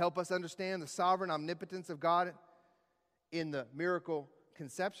to help us understand the sovereign omnipotence of God in the miracle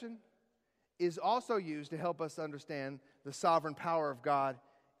conception is also used to help us understand the sovereign power of God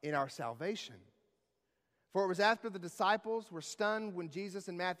in our salvation. For it was after the disciples were stunned when Jesus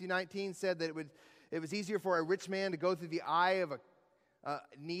in Matthew 19 said that it was easier for a rich man to go through the eye of a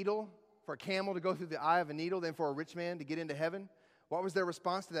needle, for a camel to go through the eye of a needle than for a rich man to get into heaven. What was their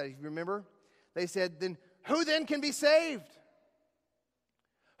response to that? If you remember, they said, then who then can be saved?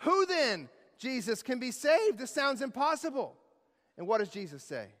 Who then, Jesus, can be saved? This sounds impossible. And what does Jesus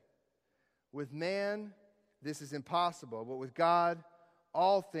say? With man, this is impossible, but with God,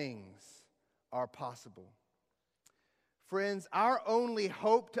 all things are possible. Friends, our only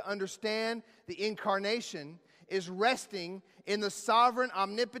hope to understand the incarnation is resting in the sovereign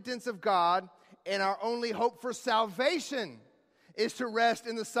omnipotence of God, and our only hope for salvation is to rest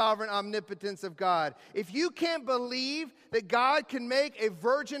in the sovereign omnipotence of God. If you can't believe that God can make a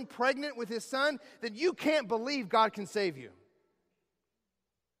virgin pregnant with his son, then you can't believe God can save you.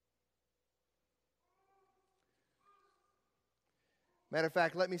 Matter of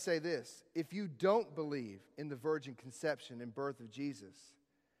fact, let me say this. If you don't believe in the virgin conception and birth of Jesus,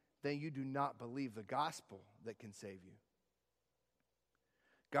 then you do not believe the gospel that can save you.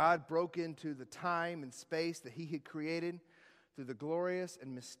 God broke into the time and space that He had created through the glorious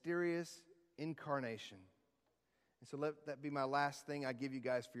and mysterious incarnation. And so let that be my last thing I give you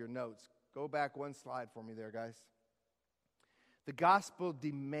guys for your notes. Go back one slide for me there, guys. The gospel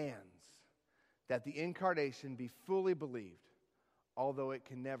demands that the incarnation be fully believed, although it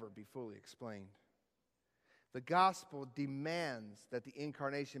can never be fully explained. The gospel demands that the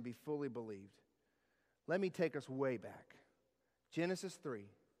incarnation be fully believed. Let me take us way back. Genesis 3,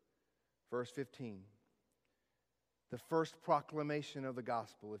 verse 15. The first proclamation of the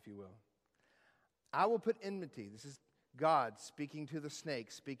gospel, if you will. I will put enmity. This is God speaking to the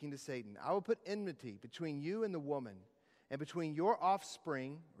snake, speaking to Satan. I will put enmity between you and the woman, and between your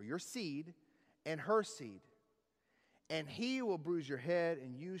offspring, or your seed, and her seed. And he will bruise your head,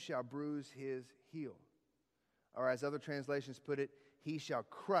 and you shall bruise his heel. Or as other translations put it, he shall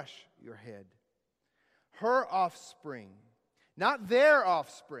crush your head. Her offspring, not their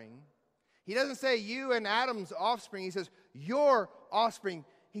offspring. He doesn't say you and Adam's offspring. He says your offspring.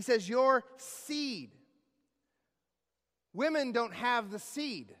 He says your seed. Women don't have the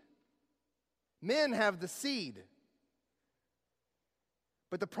seed. Men have the seed.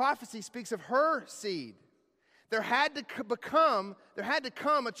 But the prophecy speaks of her seed. There had to come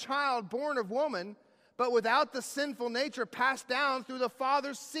a child born of woman, but without the sinful nature passed down through the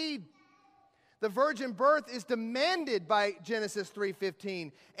father's seed. The virgin birth is demanded by Genesis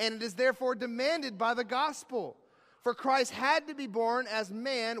 3:15, and it is therefore demanded by the gospel. For Christ had to be born as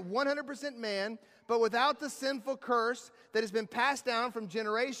man, 100% man, but without the sinful curse that has been passed down from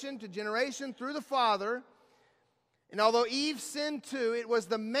generation to generation through the Father. And although Eve sinned too, it was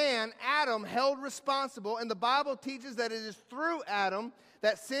the man, Adam, held responsible. And the Bible teaches that it is through Adam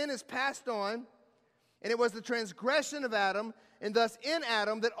that sin is passed on. And it was the transgression of Adam, and thus in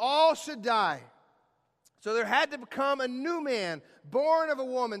Adam, that all should die. So there had to become a new man, born of a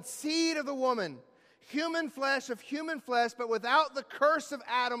woman, seed of the woman, human flesh of human flesh, but without the curse of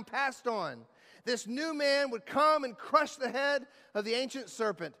Adam passed on. This new man would come and crush the head of the ancient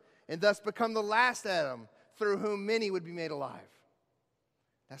serpent, and thus become the last Adam, through whom many would be made alive.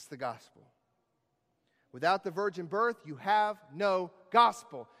 That's the gospel. Without the virgin birth, you have no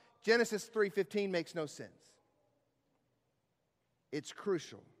gospel. Genesis 3:15 makes no sense. It's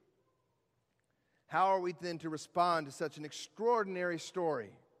crucial. How are we then to respond to such an extraordinary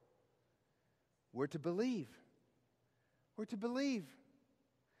story? We're to believe. We're to believe.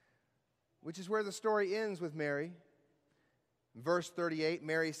 Which is where the story ends with Mary. In verse 38,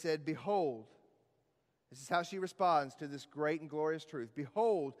 Mary said, "Behold," this is how she responds to this great and glorious truth.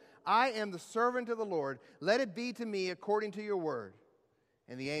 "Behold, I am the servant of the Lord. Let it be to me according to your word."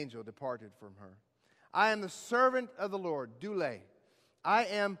 And the angel departed from her. I am the servant of the Lord, Dule. I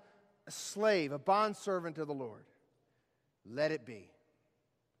am a slave, a bondservant of the Lord. Let it be.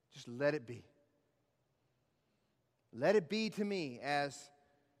 Just let it be. Let it be to me as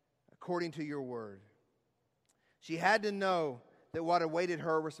according to your word. She had to know that what awaited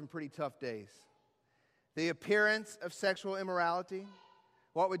her were some pretty tough days. The appearance of sexual immorality.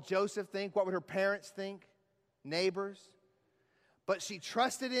 What would Joseph think? What would her parents think? Neighbors. But she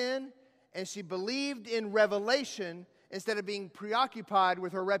trusted in and she believed in revelation instead of being preoccupied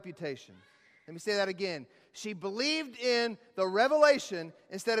with her reputation. Let me say that again. She believed in the revelation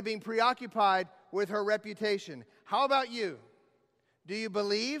instead of being preoccupied with her reputation. How about you? Do you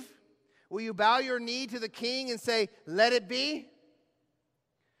believe? Will you bow your knee to the king and say, "Let it be"?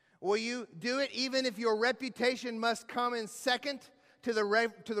 Will you do it even if your reputation must come in second to the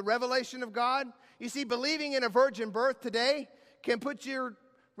revelation of God? You see, believing in a virgin birth today can put your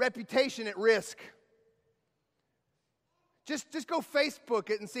reputation at risk. Just go Facebook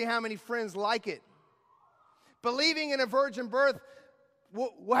it and see how many friends like it. Believing in a virgin birth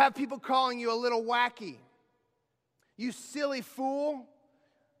will have people calling you a little wacky. You silly fool.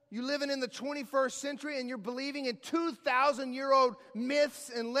 You living in the 21st century and you're believing in 2,000-year-old myths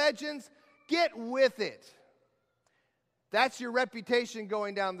and legends. Get with it. That's your reputation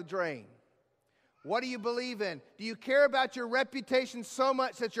going down the drain. What do you believe in? Do you care about your reputation so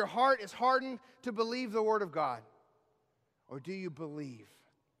much that your heart is hardened to believe the Word of God? Or do you believe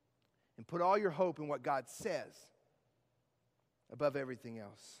and put all your hope in what God says above everything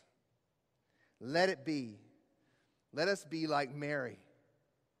else? Let it be. Let us be like Mary,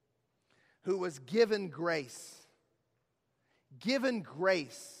 who was given grace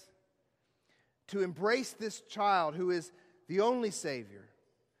to embrace this child who is the only Savior,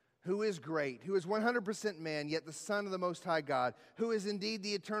 who is great, who is 100% man, yet the Son of the Most High God, who is indeed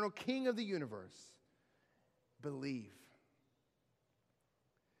the eternal King of the universe. Believe.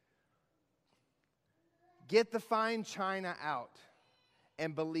 Get the fine china out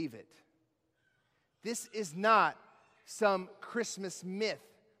and believe it. This is not some Christmas myth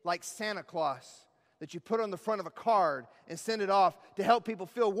like Santa Claus that you put on the front of a card and send it off to help people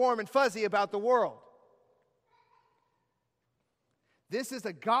feel warm and fuzzy about the world. This is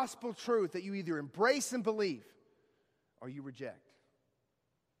a gospel truth that you either embrace and believe or you reject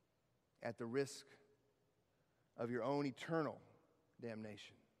at the risk of your own eternal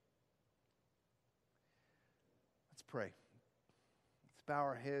damnation. Let's pray. Let's bow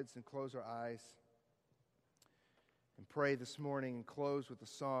our heads and close our eyes and pray this morning and close with a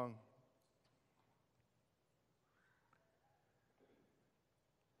song.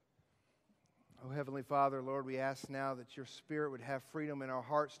 Oh, Heavenly Father, Lord, we ask now that your Spirit would have freedom in our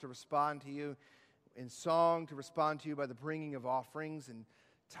hearts to respond to you in song, to respond to you by the bringing of offerings and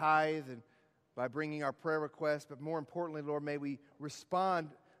tithe and by bringing our prayer requests. But more importantly, Lord, may we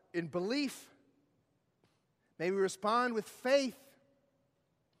respond in belief. May we respond with faith.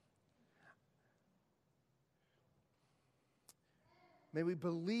 May we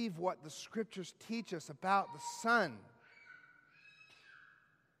believe what the Scriptures teach us about the Son.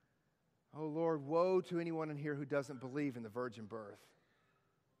 Oh Lord, woe to anyone in here who doesn't believe in the virgin birth.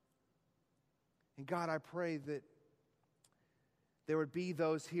 And God, I pray that there would be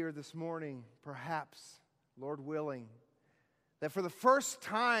those here this morning, perhaps, Lord willing, that for the first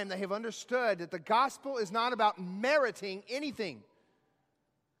time they have understood that the gospel is not about meriting anything.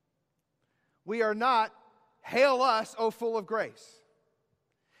 We are not, hail us, O full of grace.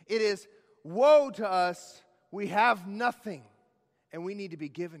 It is, woe to us, we have nothing, and we need to be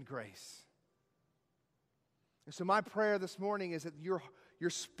given grace. And so my prayer this morning is that your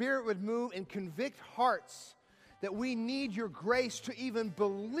Spirit would move and convict hearts that we need your grace to even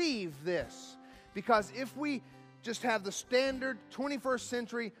believe this. Because if we just have the standard 21st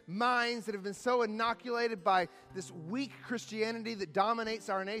century minds that have been so inoculated by this weak Christianity that dominates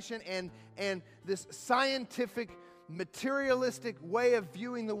our nation and this scientific, materialistic way of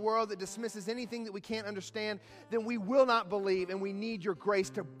viewing the world that dismisses anything that we can't understand, then we will not believe, and we need your grace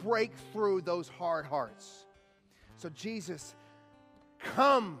to break through those hard hearts. So Jesus,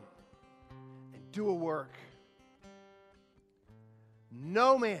 come and do a work.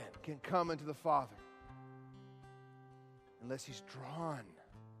 No man can come unto the Father unless he's drawn.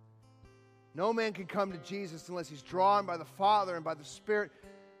 No man can come to Jesus unless he's drawn by the Father and by the Spirit.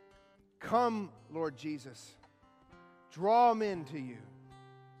 Come, Lord Jesus. Draw men to you.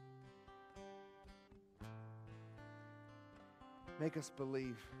 Make us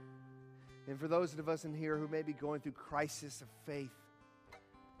believe. And for those of us in here who may be going through crisis of faith,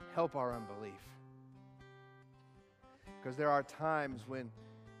 help our unbelief. Because there are times when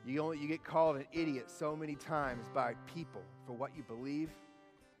you get called an idiot so many times by people for what you believe,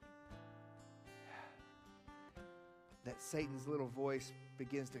 that Satan's little voice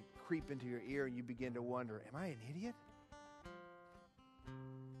begins to creep into your ear and you begin to wonder, am I an idiot?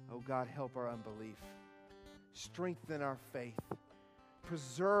 Oh God, help our unbelief. Strengthen our faith.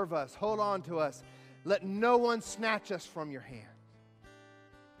 Preserve us. Hold on to us. Let no one snatch us from your hand.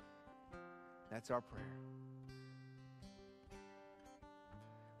 That's our prayer.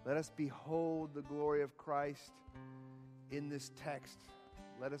 Let us behold the glory of Christ in this text.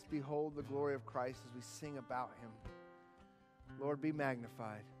 Let us behold the glory of Christ as we sing about him. Lord, be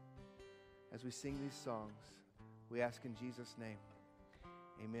magnified as we sing these songs. We ask in Jesus' name.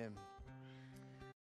 Amen.